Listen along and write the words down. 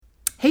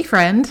Hey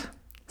friend,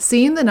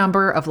 seeing the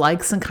number of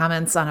likes and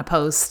comments on a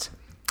post,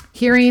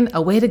 hearing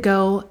a way to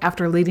go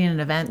after leading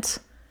an event,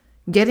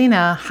 getting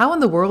a how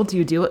in the world do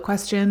you do it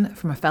question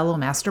from a fellow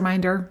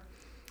masterminder,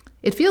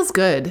 it feels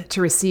good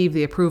to receive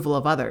the approval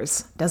of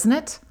others, doesn't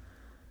it?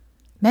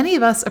 Many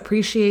of us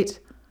appreciate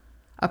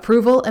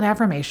approval and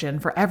affirmation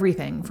for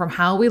everything from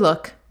how we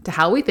look to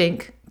how we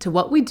think to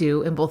what we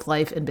do in both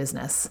life and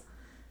business.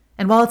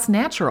 And while it's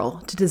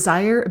natural to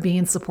desire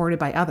being supported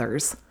by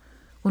others,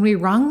 when we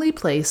wrongly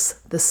place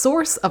the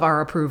source of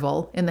our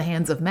approval in the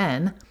hands of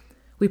men,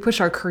 we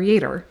push our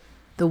Creator,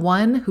 the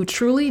one who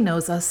truly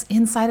knows us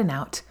inside and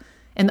out,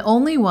 and the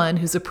only one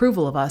whose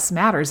approval of us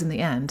matters in the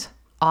end,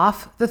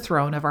 off the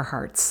throne of our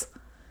hearts.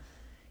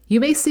 You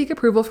may seek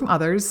approval from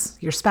others,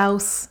 your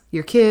spouse,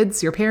 your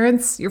kids, your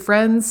parents, your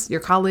friends, your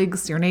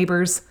colleagues, your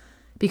neighbors,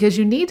 because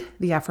you need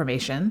the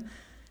affirmation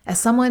as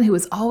someone who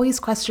is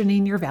always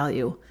questioning your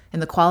value and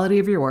the quality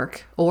of your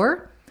work,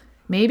 or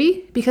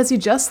maybe because you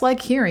just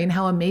like hearing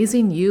how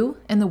amazing you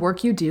and the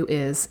work you do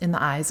is in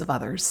the eyes of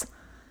others.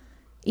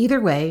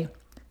 Either way,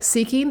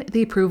 seeking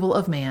the approval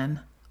of man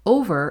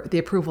over the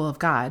approval of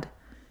God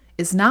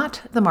is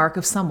not the mark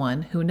of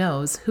someone who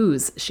knows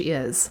whose she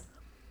is.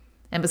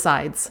 And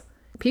besides,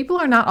 people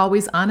are not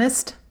always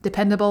honest,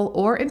 dependable,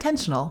 or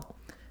intentional.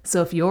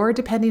 So if you're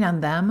depending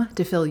on them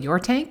to fill your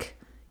tank,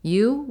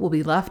 you will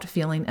be left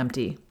feeling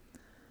empty.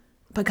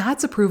 But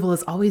God's approval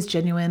is always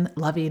genuine,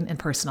 loving, and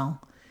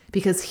personal,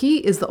 because He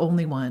is the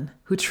only one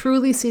who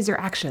truly sees your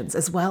actions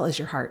as well as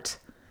your heart.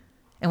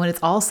 And when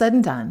it's all said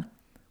and done,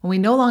 when we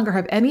no longer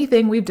have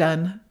anything we've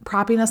done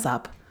propping us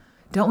up,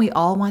 don't we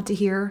all want to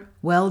hear,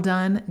 "Well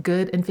done,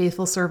 good and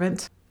faithful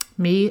servant"?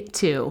 Me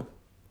too.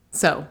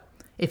 So,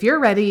 if you're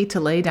ready to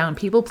lay down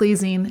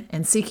people-pleasing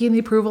and seeking the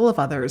approval of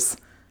others,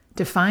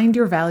 to find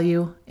your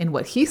value in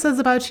what He says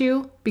about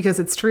you because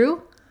it's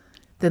true,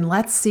 then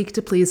let's seek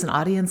to please an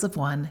audience of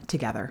one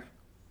together.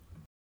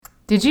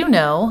 Did you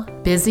know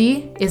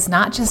busy is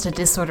not just a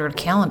disordered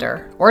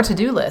calendar or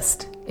to-do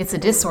list? It's a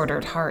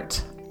disordered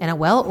heart. And a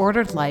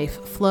well-ordered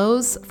life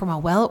flows from a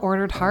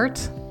well-ordered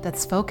heart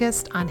that's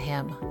focused on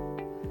Him.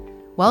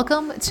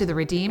 Welcome to the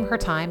Redeem Her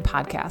Time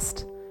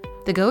podcast,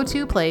 the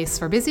go-to place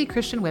for busy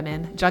Christian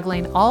women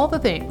juggling all the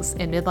things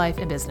in midlife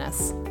and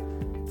business.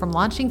 From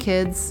launching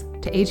kids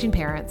to aging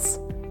parents,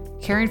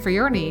 caring for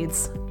your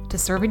needs to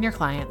serving your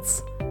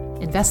clients,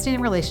 investing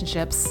in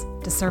relationships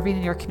to serving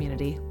in your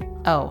community.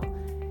 Oh,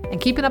 and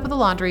keeping up with the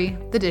laundry,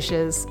 the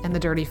dishes, and the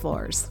dirty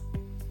floors.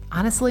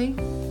 Honestly,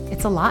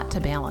 it's a lot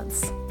to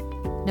balance.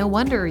 No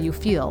wonder you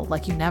feel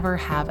like you never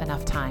have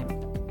enough time.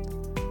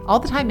 All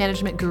the time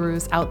management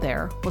gurus out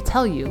there will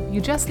tell you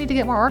you just need to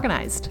get more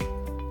organized.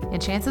 And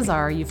chances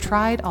are you've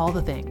tried all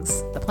the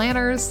things, the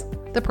planners,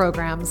 the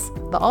programs,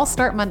 the All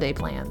Start Monday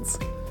plans,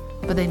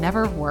 but they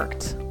never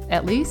worked,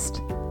 at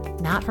least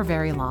not for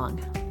very long.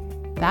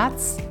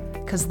 That's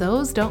because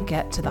those don't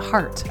get to the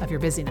heart of your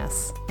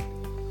busyness.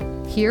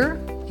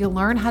 Here, you'll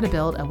learn how to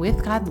build a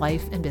with God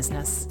life and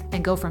business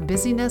and go from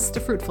busyness to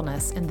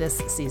fruitfulness in this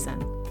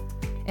season.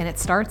 And it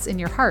starts in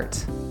your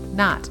heart,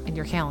 not in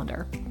your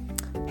calendar.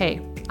 Hey,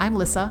 I'm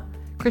Lissa,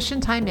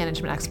 Christian time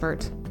management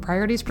expert,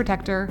 priorities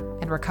protector,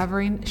 and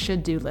recovering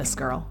should-do list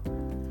girl.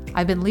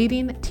 I've been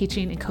leading,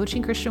 teaching, and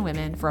coaching Christian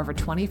women for over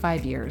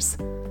 25 years,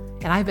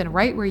 and I've been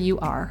right where you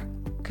are,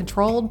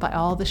 controlled by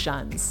all the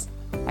shuns,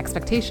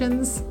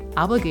 expectations,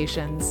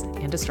 obligations,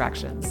 and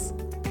distractions.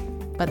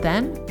 But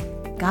then,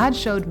 God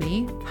showed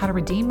me how to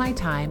redeem my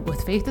time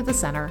with faith at the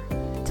center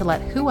to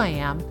let who I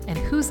am and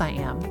whose I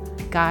am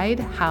guide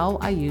how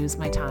I use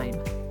my time.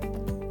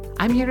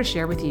 I'm here to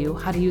share with you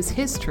how to use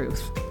His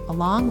truth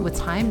along with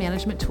time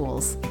management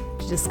tools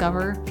to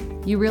discover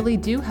you really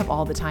do have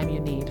all the time you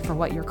need for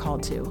what you're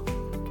called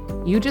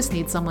to. You just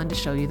need someone to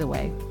show you the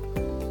way.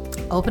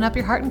 Open up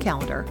your heart and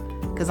calendar,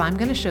 because I'm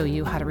going to show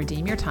you how to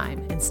redeem your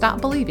time and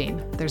stop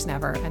believing there's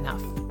never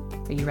enough.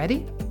 Are you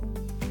ready?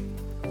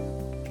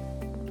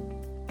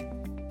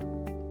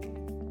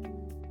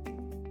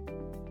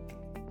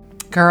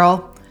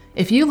 Girl,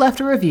 if you left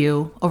a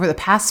review over the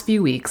past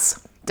few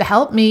weeks to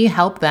help me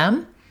help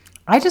them,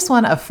 I just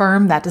want to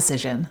affirm that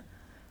decision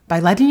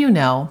by letting you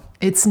know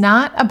it's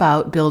not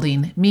about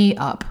building me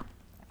up.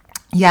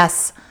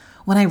 Yes,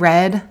 when I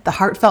read the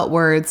heartfelt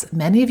words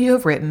many of you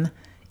have written,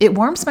 it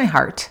warms my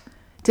heart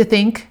to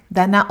think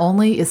that not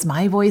only is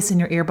my voice in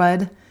your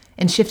earbud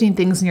and shifting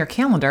things in your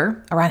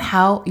calendar around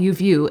how you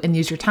view and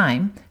use your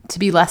time to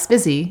be less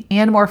busy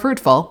and more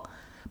fruitful,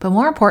 but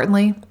more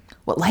importantly,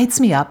 what lights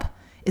me up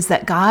is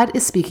that God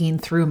is speaking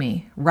through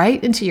me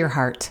right into your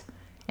heart,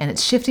 and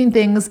it's shifting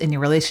things in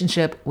your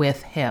relationship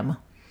with Him.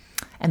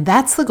 And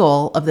that's the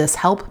goal of this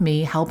Help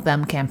Me, Help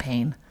Them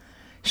campaign.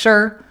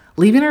 Sure,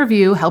 leaving a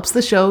review helps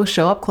the show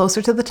show up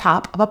closer to the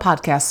top of a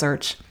podcast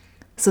search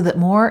so that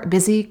more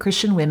busy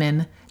Christian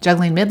women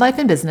juggling midlife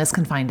and business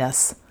can find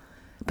us.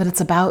 But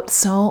it's about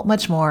so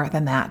much more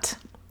than that.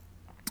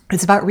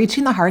 It's about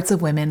reaching the hearts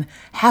of women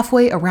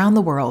halfway around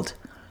the world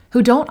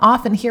who don't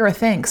often hear a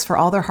thanks for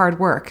all their hard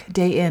work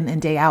day in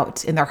and day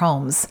out in their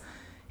homes,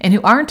 and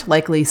who aren't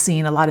likely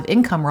seeing a lot of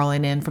income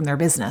rolling in from their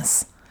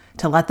business,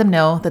 to let them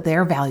know that they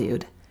are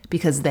valued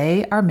because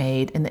they are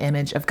made in the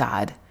image of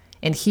God,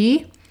 and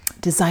He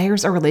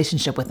desires a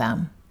relationship with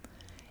them.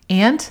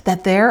 And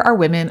that there are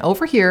women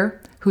over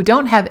here who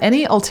don't have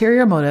any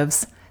ulterior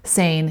motives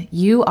saying,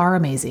 "You are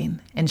amazing,"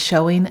 and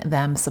showing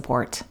them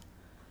support.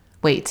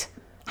 Wait,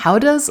 how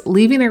does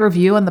leaving a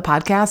review on the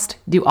podcast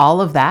do all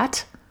of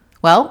that?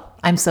 Well,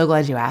 I'm so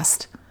glad you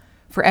asked.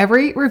 For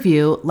every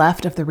review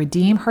left of the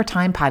Redeem Her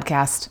Time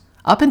podcast,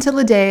 up until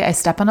the day I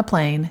step on a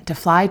plane to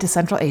fly to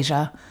Central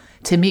Asia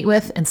to meet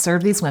with and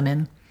serve these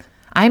women,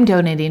 I'm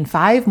donating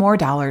 $5 more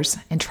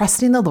and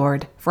trusting the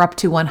Lord for up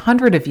to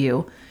 100 of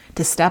you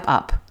to step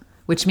up,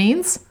 which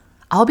means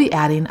I'll be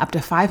adding up to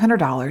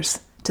 $500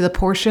 to the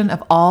portion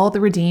of all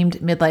the Redeemed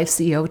Midlife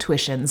CEO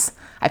tuitions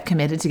I've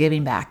committed to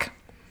giving back.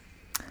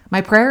 My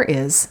prayer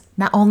is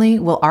not only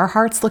will our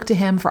hearts look to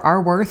Him for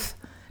our worth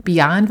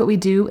beyond what we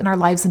do in our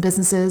lives and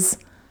businesses,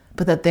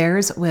 but that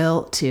theirs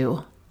will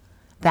too.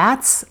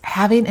 That's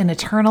having an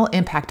eternal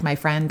impact, my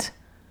friend.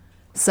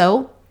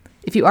 So,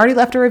 if you already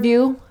left a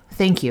review,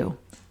 thank you.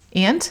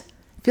 And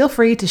feel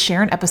free to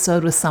share an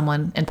episode with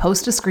someone and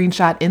post a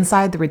screenshot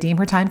inside the Redeem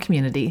Her Time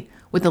community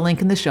with the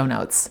link in the show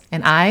notes,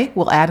 and I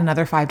will add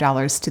another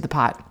 $5 to the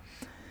pot.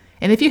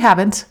 And if you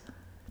haven't,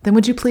 then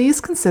would you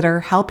please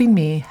consider helping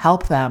me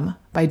help them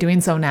by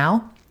doing so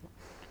now?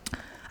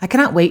 I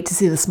cannot wait to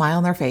see the smile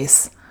on their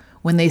face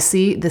when they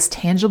see this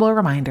tangible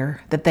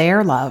reminder that they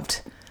are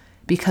loved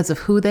because of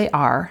who they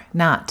are,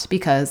 not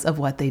because of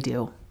what they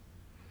do.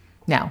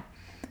 Now,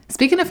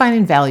 speaking of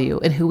finding value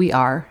in who we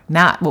are,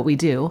 not what we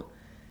do,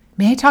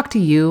 may I talk to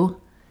you,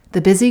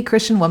 the busy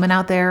Christian woman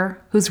out there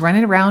who's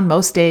running around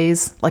most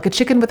days like a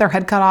chicken with her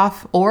head cut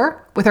off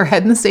or with her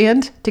head in the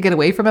sand to get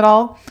away from it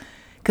all?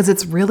 Because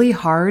it's really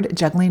hard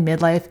juggling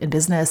midlife and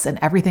business and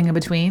everything in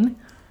between.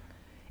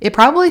 It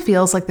probably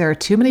feels like there are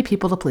too many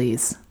people to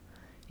please.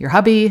 Your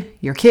hubby,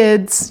 your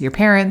kids, your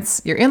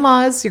parents, your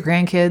in-laws, your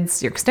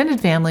grandkids, your extended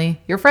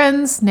family, your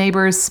friends,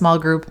 neighbors, small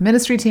group,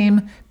 ministry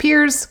team,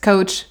 peers,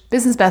 coach,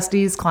 business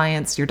besties,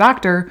 clients, your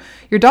doctor,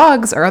 your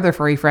dogs or other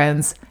furry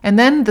friends, and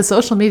then the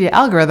social media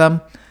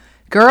algorithm.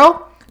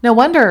 Girl, no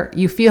wonder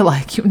you feel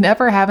like you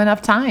never have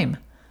enough time.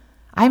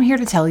 I'm here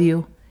to tell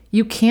you,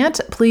 you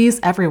can't please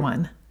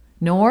everyone,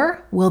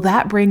 nor will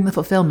that bring the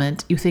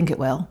fulfillment you think it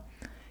will,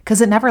 because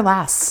it never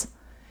lasts.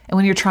 And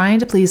when you're trying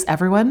to please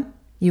everyone,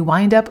 you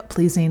wind up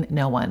pleasing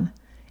no one,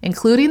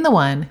 including the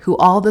one who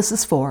all this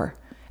is for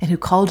and who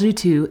called you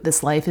to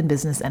this life and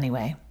business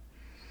anyway.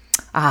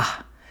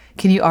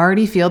 Can you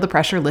already feel the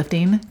pressure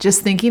lifting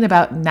just thinking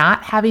about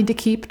not having to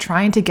keep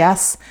trying to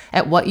guess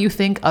at what you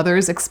think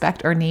others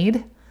expect or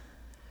need?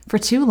 For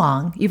too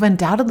long, you've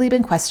undoubtedly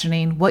been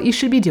questioning what you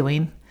should be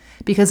doing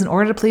because in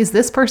order to please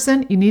this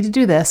person, you need to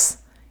do this.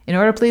 In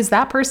order to please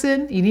that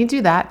person, you need to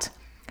do that.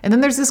 And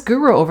then there's this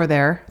guru over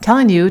there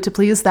telling you to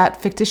please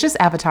that fictitious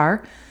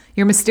avatar,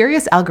 your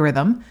mysterious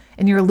algorithm,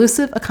 and your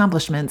elusive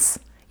accomplishments.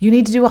 You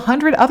need to do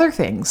 100 other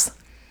things.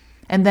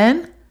 And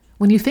then,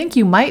 when you think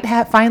you might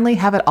finally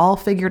have it all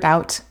figured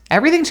out,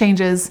 everything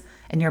changes,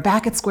 and you're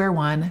back at square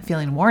one,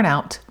 feeling worn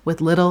out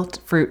with little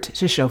fruit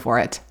to show for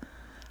it.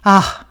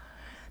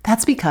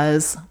 That's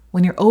because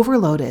when you're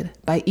overloaded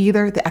by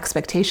either the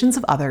expectations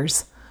of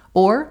others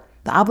or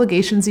the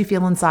obligations you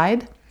feel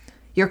inside,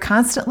 you're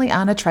constantly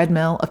on a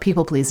treadmill of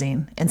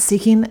people-pleasing and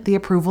seeking the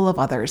approval of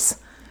others.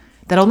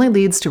 That only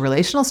leads to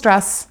relational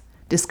stress,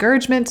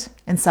 discouragement,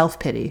 and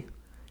self-pity,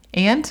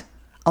 and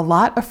a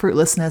lot of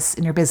fruitlessness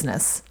in your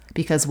business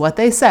because what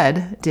they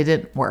said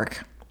didn't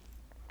work.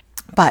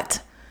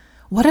 But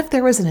what if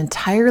there was an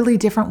entirely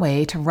different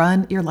way to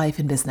run your life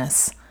and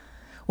business?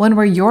 One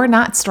where you're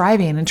not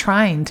striving and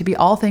trying to be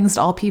all things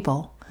to all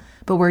people,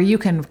 but where you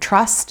can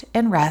trust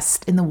and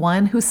rest in the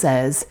one who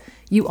says,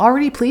 "You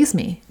already please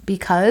me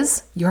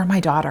because you're my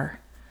daughter."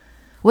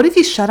 What if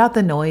you shut out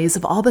the noise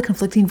of all the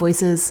conflicting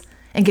voices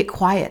and get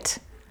quiet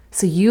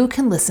so you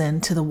can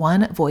listen to the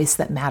one voice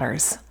that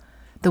matters,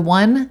 the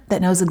one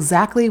that knows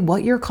exactly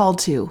what you're called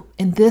to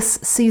in this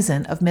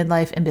season of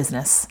midlife and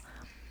business,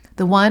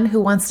 the one who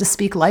wants to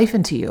speak life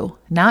into you,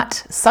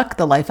 not suck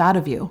the life out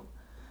of you?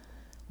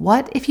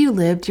 What if you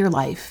lived your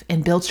life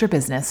and built your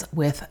business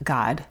with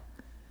God?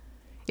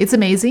 It's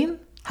amazing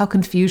how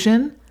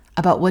confusion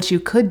about what you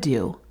could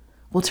do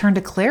will turn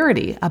to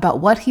clarity about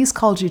what He's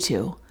called you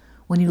to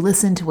when you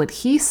listen to what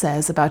He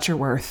says about your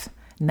worth,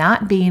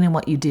 not being in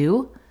what you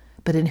do,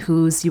 but in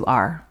whose you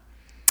are.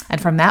 And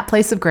from that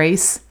place of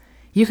grace,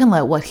 you can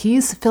let what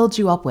He's filled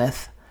you up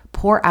with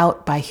pour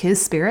out by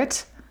His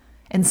Spirit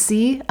and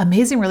see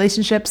amazing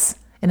relationships,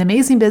 an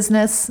amazing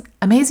business,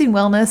 amazing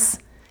wellness,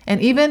 and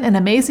even an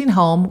amazing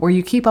home where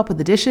you keep up with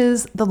the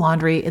dishes, the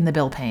laundry, and the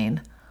bill paying,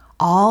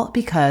 all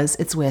because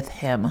it's with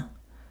Him.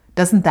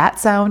 Doesn't that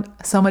sound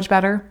so much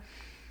better?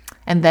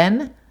 And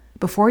then,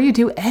 before you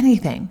do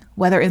anything,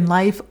 whether in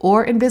life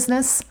or in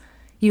business,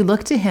 you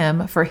look to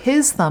Him for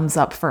His thumbs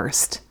up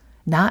first,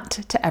 not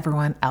to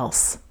everyone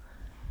else.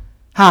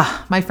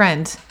 My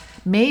friend,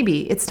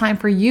 maybe it's time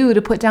for you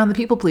to put down the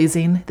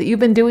people-pleasing that you've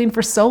been doing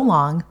for so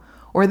long,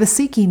 or the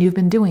seeking you've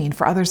been doing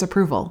for others'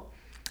 approval,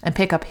 and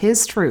pick up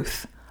His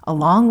truth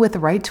along with the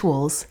right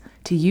tools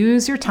to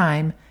use your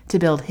time to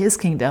build His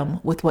kingdom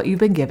with what you've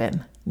been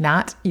given,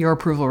 not your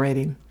approval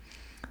rating.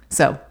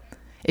 So,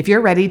 if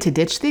you're ready to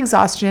ditch the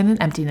exhaustion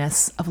and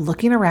emptiness of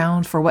looking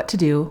around for what to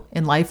do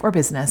in life or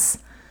business,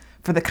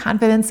 for the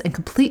confidence and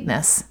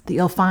completeness that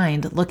you'll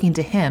find looking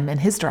to Him in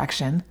His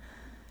direction,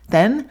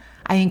 then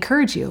I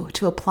encourage you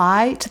to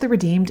apply to the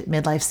Redeemed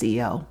Midlife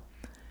CEO,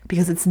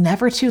 because it's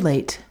never too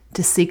late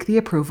to seek the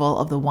approval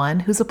of the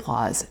one whose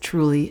applause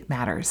truly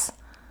matters.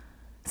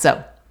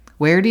 So,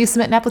 where do you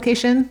submit an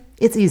application?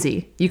 It's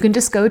easy. You can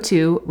just go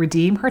to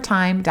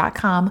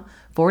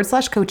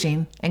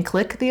redeemhertime.com/coaching and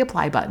click the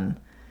apply button.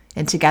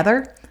 And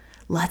together,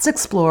 let's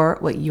explore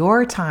what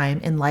your time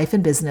in life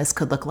and business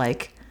could look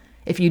like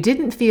if you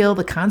didn't feel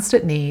the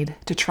constant need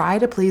to try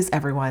to please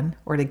everyone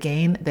or to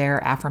gain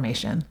their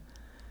affirmation.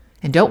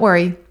 And don't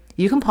worry,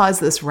 you can pause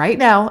this right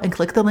now and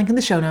click the link in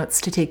the show notes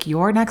to take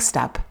your next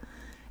step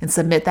and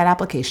submit that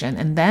application.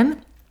 And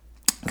then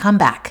come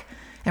back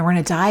and we're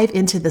going to dive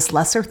into this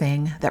lesser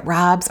thing that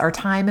robs our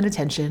time and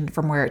attention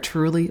from where it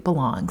truly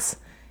belongs,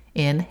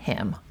 in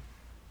Him.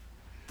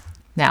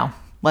 Now,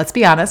 let's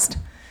be honest.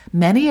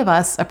 Many of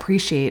us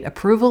appreciate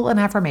approval and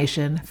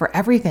affirmation for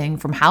everything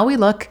from how we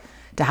look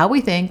to how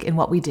we think and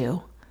what we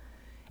do.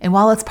 And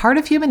while it's part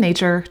of human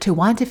nature to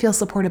want to feel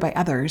supported by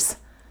others,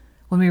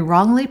 when we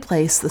wrongly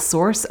place the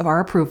source of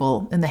our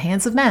approval in the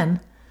hands of men,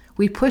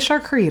 we push our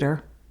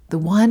Creator, the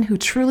one who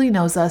truly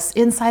knows us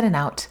inside and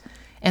out,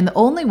 and the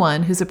only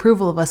one whose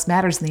approval of us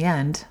matters in the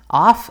end,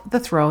 off the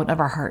throne of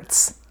our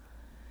hearts.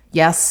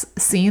 Yes,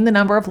 seeing the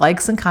number of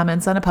likes and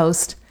comments on a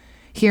post,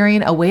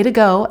 hearing a way to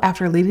go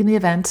after leading the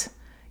event,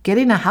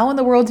 getting a how in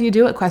the world do you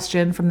do it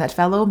question from that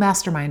fellow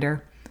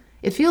masterminder,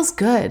 it feels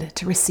good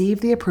to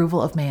receive the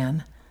approval of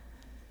man.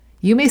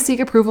 You may seek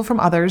approval from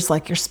others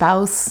like your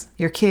spouse,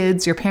 your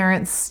kids, your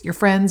parents, your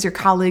friends, your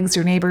colleagues,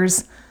 your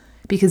neighbors,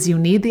 because you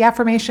need the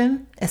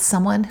affirmation as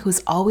someone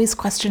who's always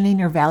questioning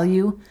your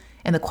value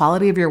and the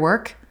quality of your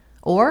work,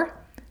 or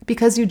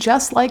because you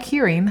just like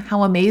hearing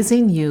how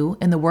amazing you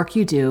and the work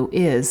you do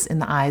is in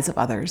the eyes of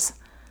others.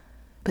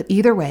 But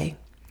either way,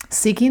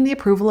 seeking the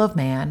approval of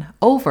man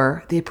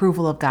over the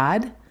approval of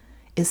God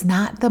is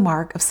not the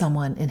mark of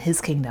someone in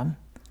His kingdom.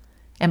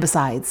 And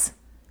besides,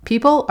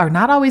 people are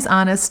not always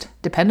honest,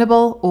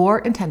 dependable, or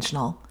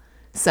intentional.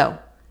 So,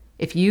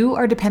 if you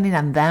are depending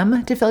on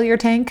them to fill your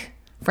tank,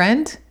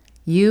 friend,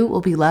 you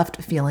will be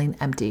left feeling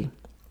empty.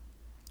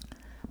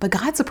 But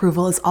God's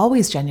approval is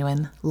always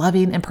genuine,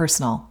 loving, and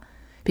personal,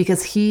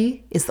 because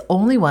He is the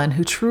only one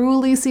who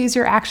truly sees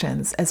your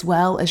actions as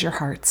well as your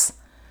hearts.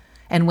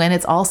 And when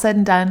it's all said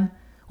and done,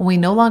 when we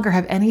no longer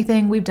have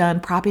anything we've done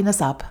propping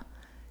us up,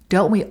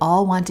 don't we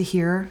all want to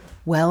hear,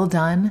 "Well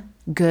done,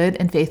 good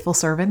and faithful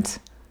servant"?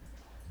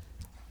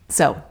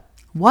 So,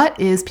 what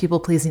is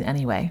people-pleasing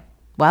anyway?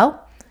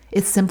 Well,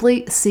 it's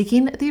simply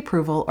seeking the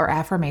approval or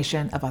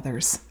affirmation of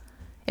others.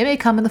 It may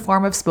come in the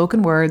form of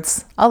spoken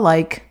words, a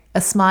like,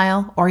 a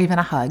smile, or even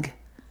a hug.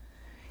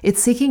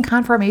 It's seeking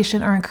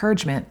confirmation or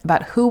encouragement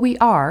about who we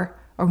are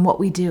or what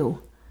we do.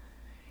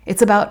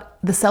 It's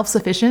about the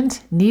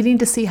self-sufficient needing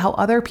to see how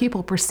other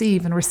people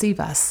perceive and receive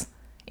us.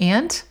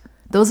 And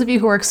those of you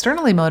who are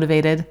externally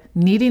motivated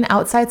needing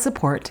outside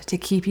support to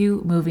keep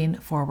you moving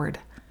forward.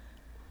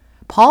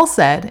 Paul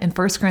said in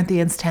 1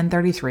 Corinthians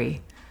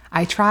 10:33,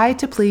 "I try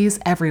to please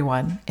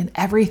everyone in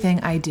everything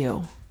I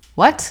do."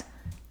 What?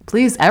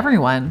 Please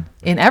everyone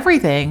in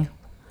everything?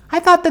 I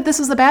thought that this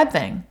was a bad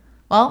thing.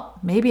 Well,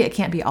 maybe it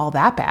can't be all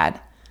that bad.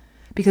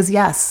 Because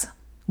yes,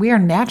 we are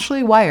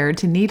naturally wired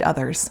to need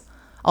others.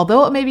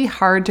 Although it may be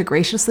hard to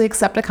graciously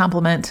accept a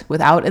compliment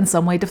without in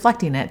some way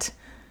deflecting it,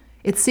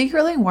 it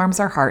secretly warms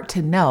our heart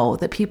to know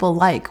that people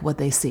like what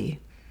they see.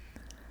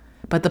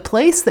 But the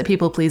place that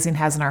people-pleasing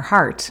has in our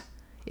heart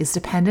is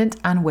dependent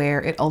on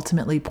where it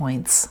ultimately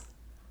points.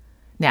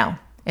 Now,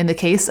 in the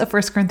case of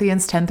 1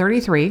 Corinthians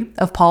 10:33,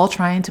 of Paul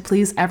trying to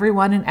please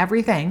everyone and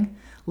everything,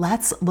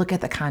 let's look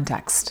at the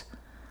context,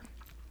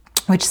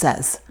 which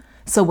says,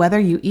 "So whether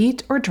you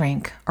eat or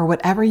drink or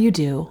whatever you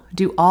do,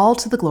 do all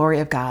to the glory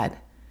of God.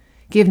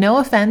 Give no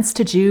offense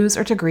to Jews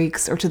or to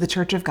Greeks or to the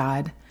church of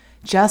God,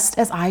 just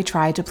as I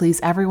try to please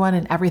everyone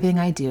in everything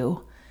I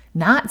do,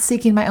 not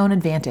seeking my own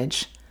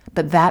advantage,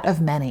 but that of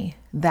many,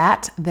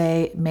 that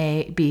they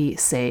may be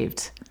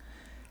saved."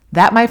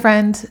 That, my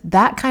friend,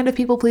 that kind of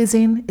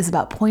people-pleasing is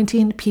about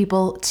pointing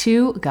people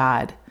to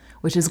God,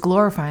 which is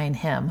glorifying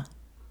Him.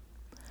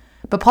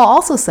 But Paul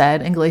also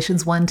said in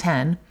Galatians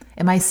 1:10,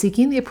 "Am I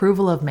seeking the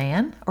approval of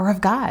man or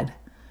of God?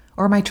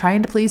 Or am I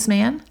trying to please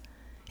man?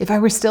 If I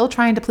were still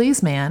trying to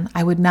please man,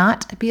 I would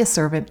not be a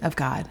servant of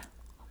God."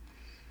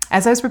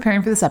 As I was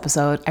preparing for this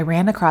episode, I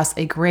ran across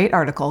a great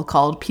article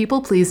called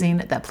 "People Pleasing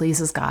That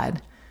Pleases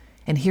God."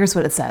 And here's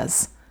what it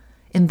says.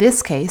 In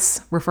this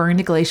case, referring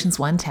to Galatians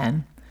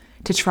 1:10,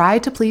 to try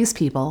to please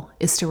people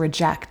is to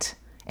reject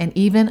and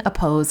even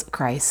oppose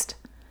Christ.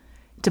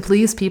 To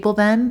please people,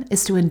 then,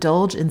 is to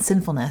indulge in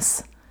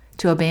sinfulness,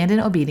 to abandon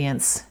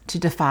obedience, to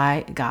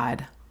defy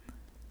God.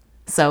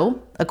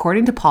 So,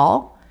 according to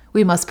Paul,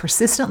 we must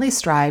persistently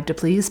strive to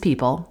please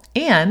people,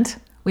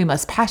 and we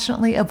must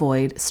passionately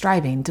avoid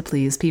striving to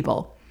please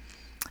people.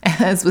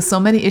 As with so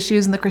many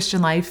issues in the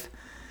Christian life,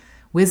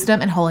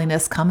 wisdom and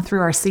holiness come through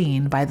our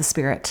seeing by the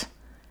Spirit.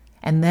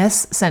 And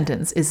this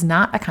sentence is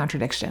not a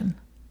contradiction.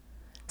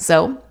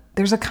 So,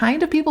 there's a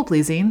kind of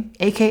people-pleasing,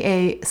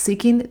 aka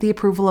seeking the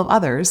approval of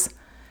others,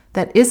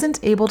 that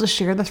isn't able to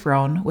share the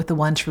throne with the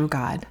one true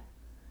God.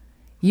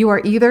 You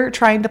are either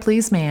trying to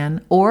please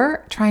man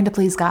or trying to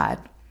please God.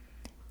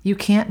 You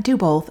can't do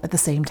both at the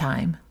same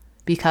time,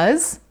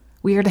 because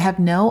we are to have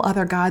no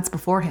other gods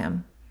before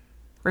him.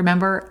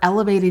 Remember,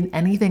 elevating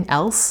anything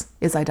else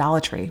is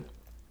idolatry.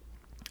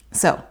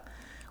 So,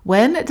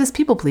 when does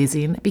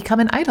people-pleasing become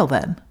an idol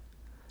then?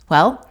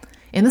 Well,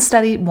 in the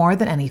study More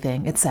Than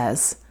Anything, it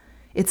says,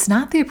 it's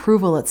not the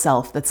approval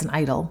itself that's an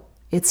idol.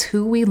 It's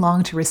who we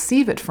long to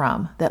receive it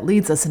from that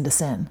leads us into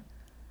sin.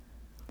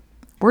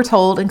 We're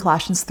told in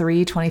Colossians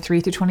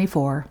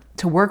 3:23-24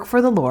 to work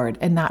for the Lord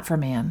and not for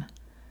man.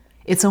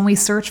 It's when we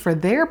search for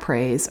their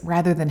praise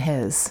rather than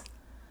his.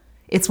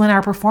 It's when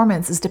our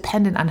performance is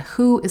dependent on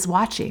who is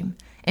watching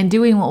and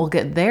doing what will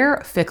get their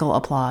fickle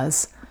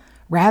applause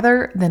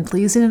rather than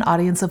pleasing an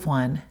audience of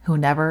one who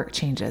never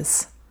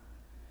changes.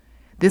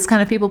 This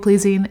kind of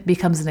people-pleasing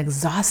becomes an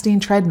exhausting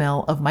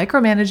treadmill of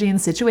micromanaging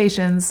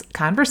situations,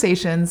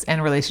 conversations,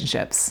 and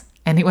relationships.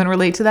 Anyone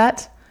relate to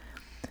that?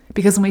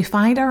 Because when we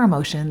find our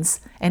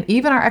emotions and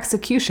even our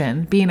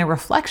execution being a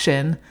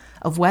reflection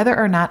of whether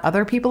or not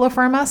other people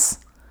affirm us,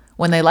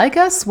 when they like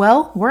us,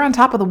 well, we're on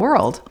top of the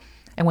world.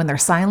 And when they're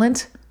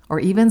silent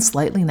or even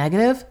slightly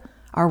negative,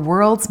 our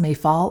worlds may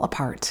fall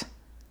apart.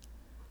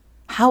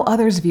 How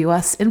others view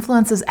us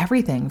influences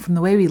everything from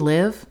the way we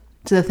live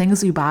to the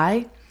things we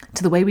buy,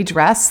 to the way we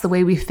dress, the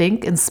way we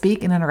think and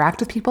speak and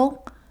interact with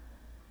people.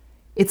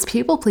 It's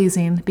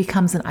people-pleasing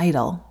becomes an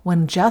idol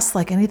when, just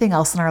like anything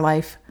else in our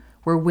life,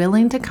 we're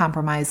willing to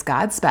compromise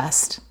God's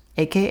best,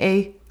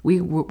 aka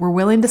we're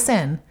willing to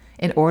sin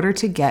in order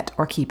to get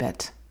or keep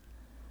it.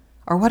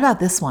 Or what about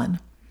this one?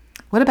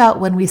 What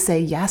about when we say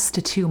yes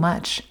to too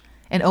much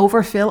and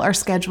overfill our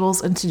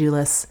schedules and to-do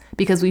lists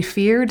because we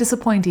fear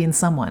disappointing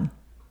someone?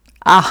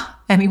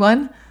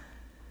 Anyone?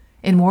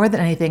 In More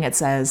Than Anything, it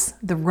says,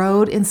 the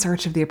road in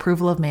search of the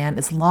approval of man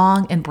is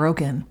long and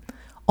broken,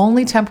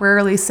 only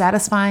temporarily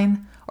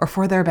satisfying or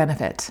for their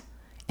benefit,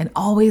 and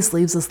always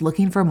leaves us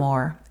looking for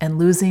more and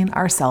losing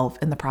ourselves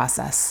in the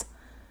process.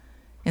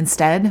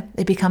 Instead,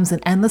 it becomes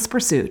an endless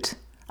pursuit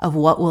of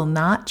what will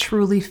not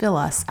truly fill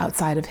us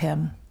outside of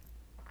him.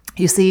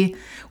 You see,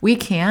 we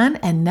can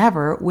and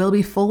never will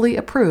be fully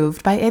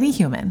approved by any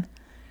human.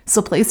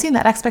 So placing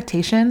that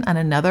expectation on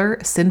another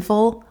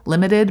sinful,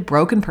 limited,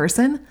 broken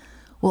person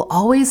will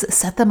always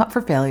set them up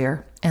for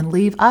failure and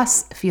leave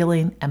us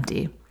feeling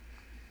empty.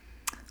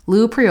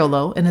 Lou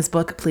Priolo, in his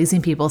book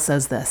Pleasing People,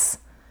 says this: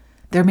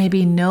 there may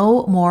be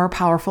no more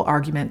powerful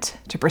argument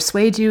to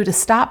persuade you to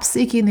stop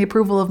seeking the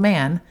approval of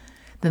man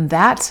than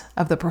that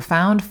of the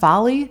profound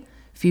folly,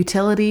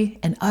 futility,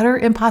 and utter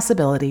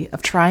impossibility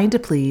of trying to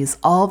please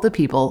all the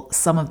people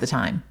some of the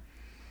time.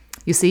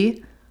 You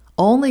see,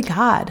 only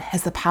God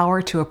has the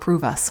power to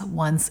approve us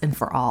once and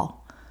for all.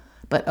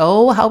 But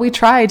oh, how we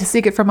try to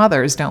seek it from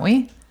others, don't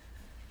we?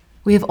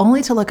 We have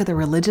only to look at the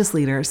religious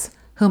leaders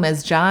whom,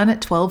 as John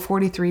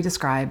 12:43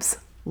 describes,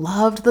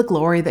 loved the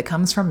glory that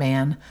comes from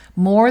man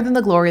more than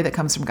the glory that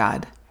comes from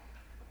God.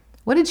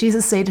 What did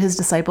Jesus say to his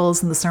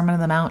disciples in the Sermon on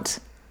the Mount?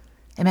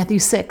 In Matthew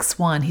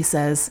 6:1, he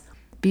says,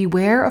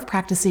 beware of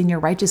practicing your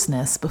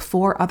righteousness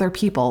before other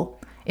people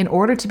in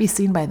order to be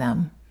seen by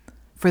them,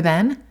 for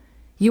then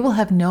you will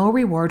have no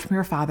reward from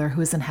your Father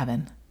who is in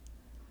heaven.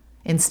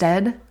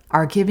 Instead,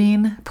 our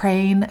giving,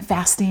 praying,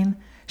 fasting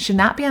should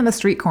not be on the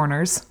street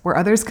corners where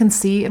others can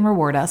see and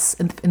reward us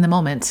in the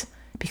moment,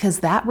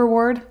 because that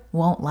reward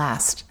won't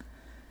last.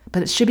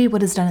 But it should be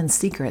what is done in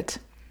secret,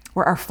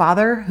 where our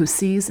Father who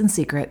sees in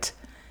secret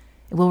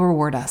will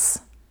reward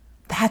us.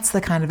 That's the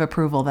kind of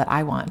approval that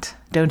I want,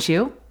 don't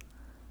you?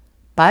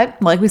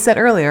 But like we said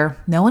earlier,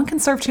 no one can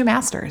serve two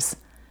masters.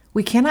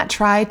 We cannot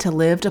try to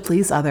live to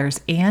please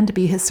others and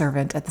be his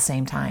servant at the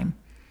same time.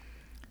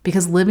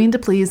 Because living to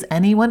please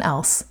anyone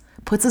else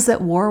puts us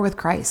at war with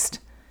Christ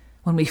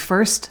when we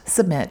first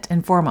submit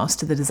and foremost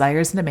to the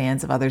desires and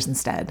demands of others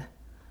instead.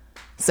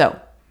 So,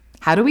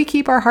 how do we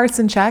keep our hearts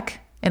in check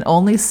and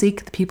only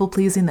seek the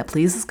people-pleasing that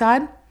pleases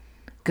God?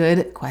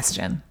 Good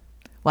question.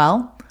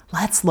 Well,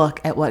 let's look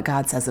at what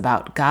God says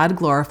about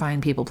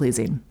God-glorifying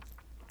people-pleasing.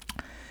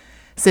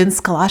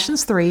 Since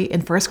Colossians 3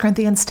 and 1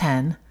 Corinthians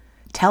 10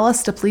 tell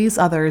us to please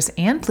others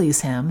and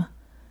please him,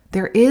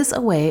 there is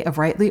a way of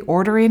rightly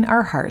ordering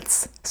our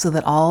hearts so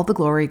that all the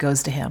glory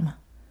goes to him.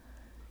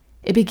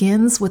 It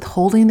begins with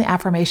holding the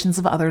affirmations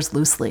of others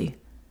loosely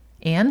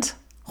and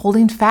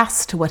holding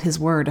fast to what his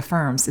word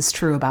affirms is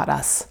true about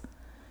us.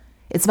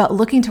 It's about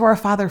looking to our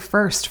Father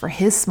first for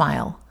his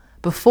smile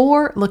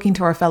before looking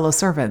to our fellow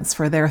servants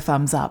for their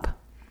thumbs up.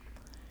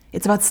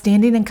 It's about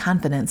standing in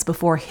confidence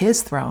before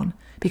his throne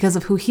because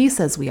of who he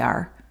says we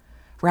are,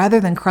 rather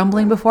than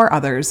crumbling before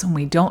others when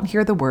we don't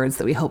hear the words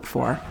that we hoped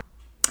for.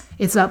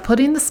 It's about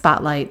putting the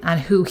spotlight on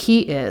who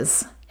He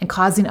is and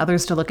causing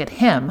others to look at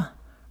Him,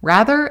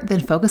 rather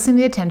than focusing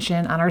the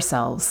attention on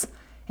ourselves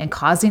and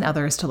causing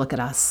others to look at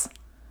us.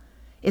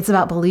 It's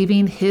about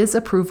believing His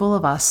approval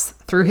of us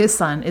through His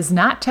Son is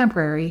not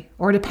temporary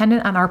or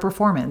dependent on our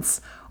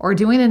performance or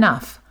doing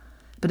enough,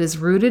 but is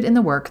rooted in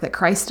the work that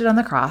Christ did on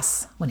the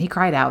cross when He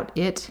cried out,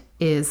 "It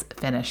is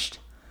finished."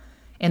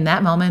 In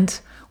that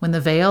moment, when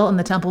the veil in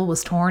the temple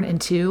was torn in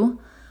two,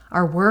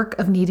 our work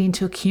of needing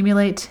to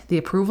accumulate the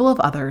approval of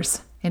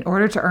others in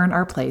order to earn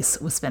our place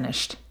was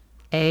finished.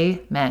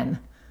 Amen.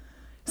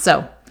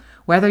 So,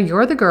 whether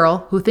you're the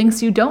girl who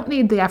thinks you don't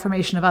need the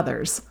affirmation of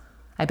others,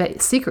 I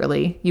bet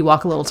secretly you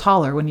walk a little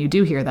taller when you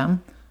do hear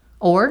them,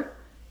 or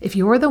if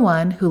you're the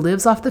one who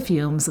lives off the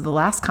fumes of the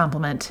last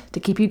compliment to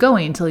keep you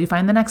going till you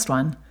find the next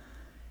one,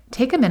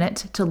 take a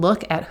minute to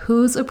look at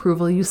whose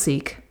approval you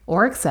seek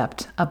or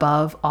accept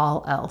above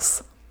all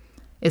else.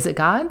 Is it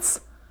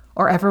God's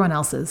or everyone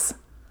else's?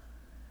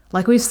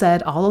 Like we've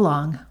said all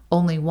along,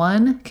 only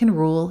one can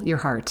rule your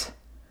heart.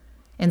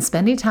 And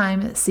spending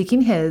time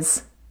seeking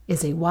His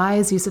is a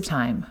wise use of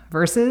time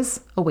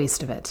versus a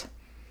waste of it.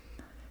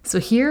 So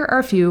here are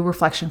a few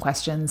reflection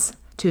questions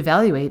to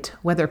evaluate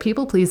whether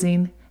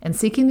people-pleasing and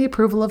seeking the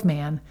approval of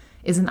man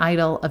is an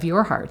idol of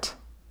your heart.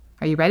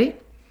 Are you ready?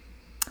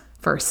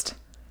 First,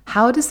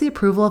 how does the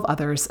approval of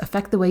others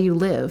affect the way you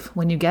live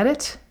when you get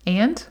it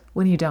and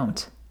when you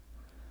don't?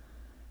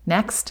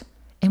 Next,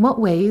 in what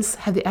ways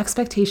have the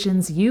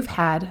expectations you've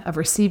had of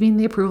receiving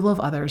the approval of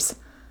others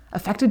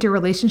affected your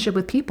relationship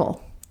with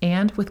people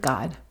and with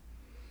God?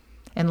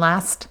 And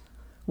last,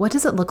 what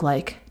does it look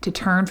like to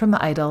turn from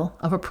the idol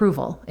of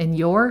approval in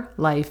your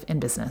life and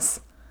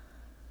business?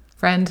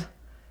 Friend,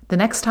 the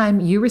next time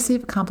you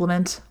receive a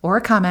compliment or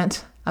a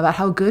comment about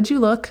how good you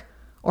look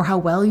or how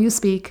well you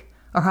speak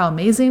or how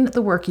amazing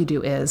the work you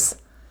do is,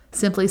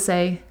 simply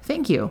say,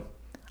 "Thank you.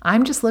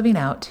 I'm just living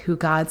out who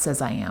God says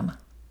I am."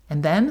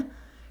 And then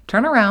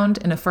turn around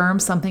and affirm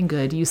something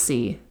good you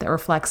see that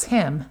reflects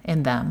Him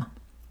in them.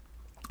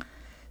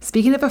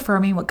 Speaking of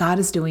affirming what God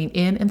is doing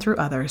in and through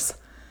others,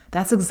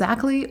 that's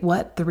exactly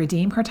what the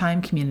Redeem Her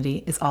Time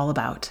community is all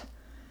about.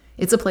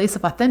 It's a place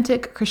of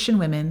authentic Christian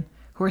women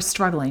who are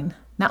struggling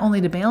not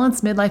only to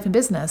balance midlife and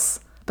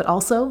business, but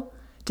also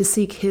to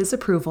seek His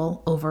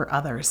approval over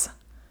others.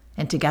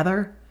 And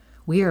together,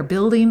 we are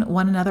building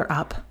one another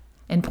up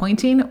and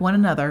pointing one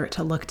another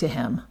to look to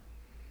Him.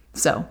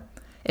 So,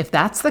 if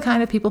that's the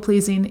kind of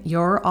people-pleasing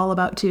you're all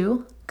about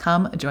too,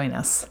 come join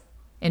us.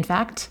 In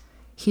fact,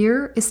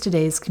 here is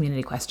today's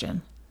community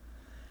question.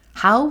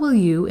 How will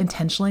you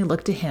intentionally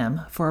look to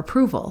Him for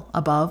approval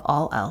above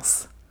all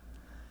else?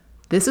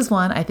 This is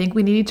one I think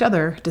we need each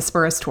other to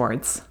spur us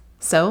towards.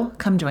 So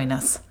come join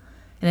us.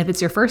 And if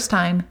it's your first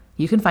time,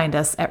 you can find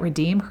us at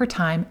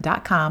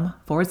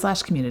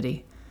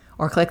redeemhertime.com/community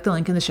or click the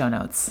link in the show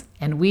notes.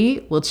 And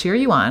we will cheer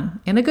you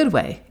on in a good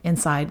way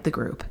inside the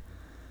group.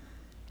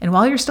 And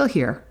while you're still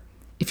here,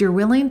 if you're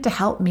willing to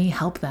help me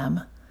help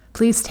them,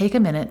 please take a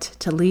minute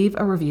to leave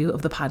a review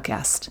of the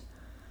podcast.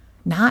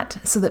 Not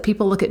so that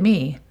people look at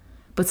me,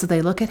 but so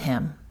they look at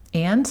Him,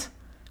 and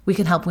we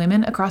can help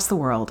women across the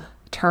world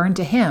turn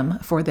to Him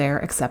for their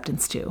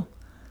acceptance too.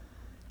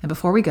 And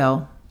before we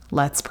go,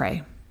 let's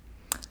pray.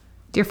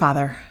 Dear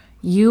Father,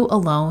 You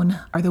alone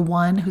are the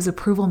one whose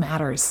approval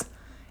matters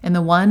and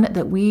the one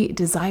that we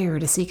desire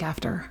to seek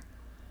after.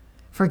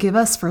 Forgive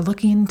us for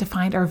looking to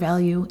find our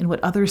value in what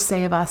others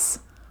say of us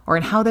or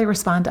in how they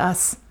respond to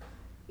us,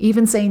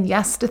 even saying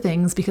yes to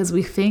things because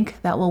we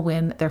think that will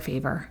win their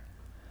favor.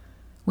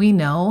 We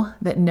know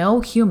that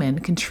no human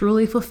can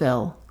truly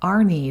fulfill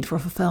our need for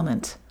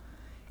fulfillment,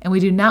 and we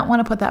do not want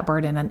to put that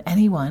burden on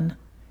anyone,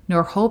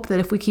 nor hope that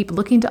if we keep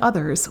looking to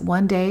others,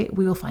 one day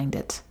we will find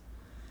it.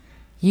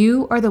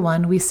 You are the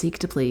one we seek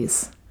to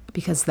please,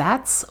 because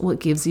that's what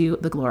gives You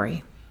the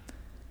glory.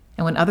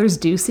 And when others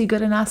do see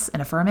good in us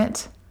and affirm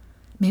it,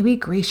 may we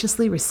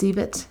graciously receive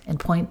it and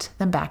point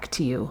them back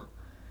to You,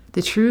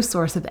 the true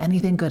source of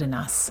anything good in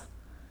us.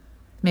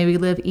 May we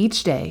live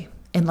each day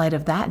in light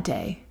of that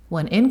day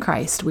when in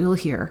Christ we will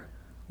hear,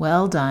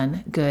 "Well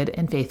done, good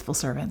and faithful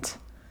servant."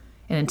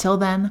 And until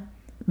then,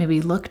 may we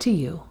look to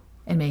You,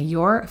 and may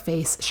Your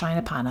face shine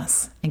upon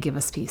us and give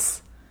us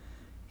peace.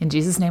 In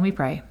Jesus' name we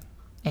pray.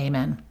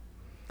 Amen.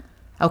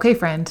 Okay,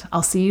 friend,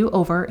 I'll see you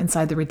over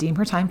inside the Redeem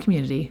Her Time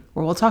community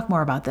where we'll talk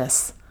more about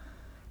this.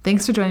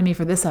 Thanks for joining me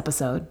for this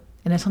episode.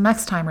 And until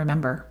next time,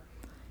 remember,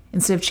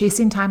 instead of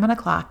chasing time on a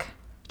clock,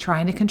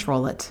 trying to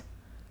control it,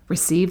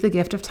 receive the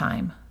gift of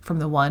time from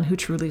the one who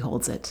truly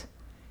holds it.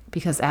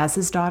 Because as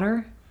His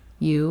daughter,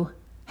 you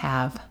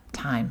have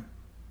time.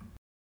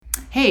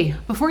 Hey,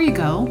 before you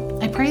go,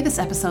 I pray this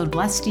episode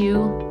blessed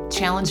you,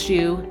 challenged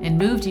you, and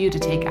moved you to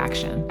take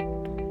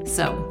action.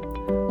 So,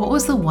 what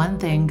was the one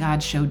thing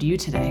God showed you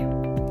today?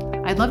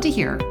 I'd love to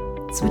hear.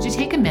 So would you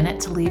take a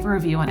minute to leave a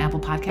review on Apple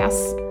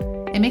Podcasts?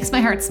 It makes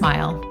my heart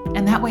smile,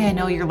 and that way I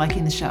know you're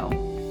liking the show.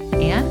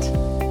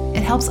 And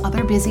it helps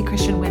other busy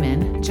Christian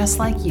women just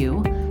like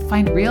you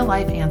find real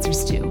life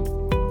answers too.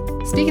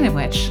 Speaking of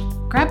which,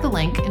 grab the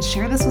link and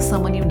share this with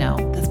someone you know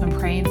that's been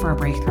praying for a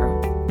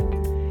breakthrough.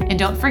 And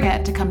don't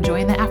forget to come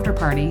join the after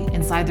party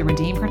inside the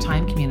Redeem Her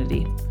Time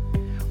community.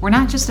 We're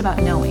not just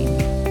about knowing,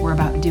 we're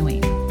about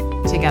doing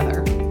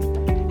together.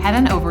 Head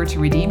on over to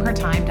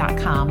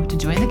redeemhertime.com to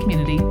join the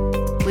community,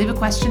 leave a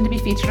question to be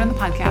featured on the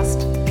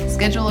podcast,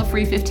 schedule a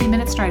free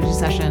 15-minute strategy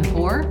session,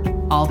 or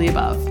all the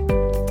above.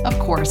 Of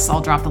course,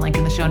 I'll drop the link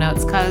in the show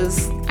notes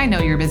because I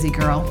know you're a busy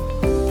girl.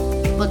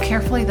 Look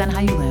carefully then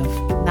how you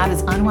live, not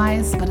as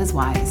unwise, but as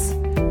wise,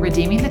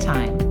 redeeming the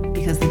time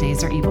because the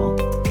days are evil.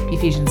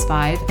 Ephesians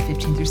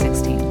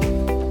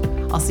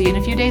 5:15-16. I'll see you in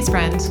a few days,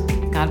 friend.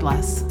 God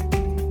bless.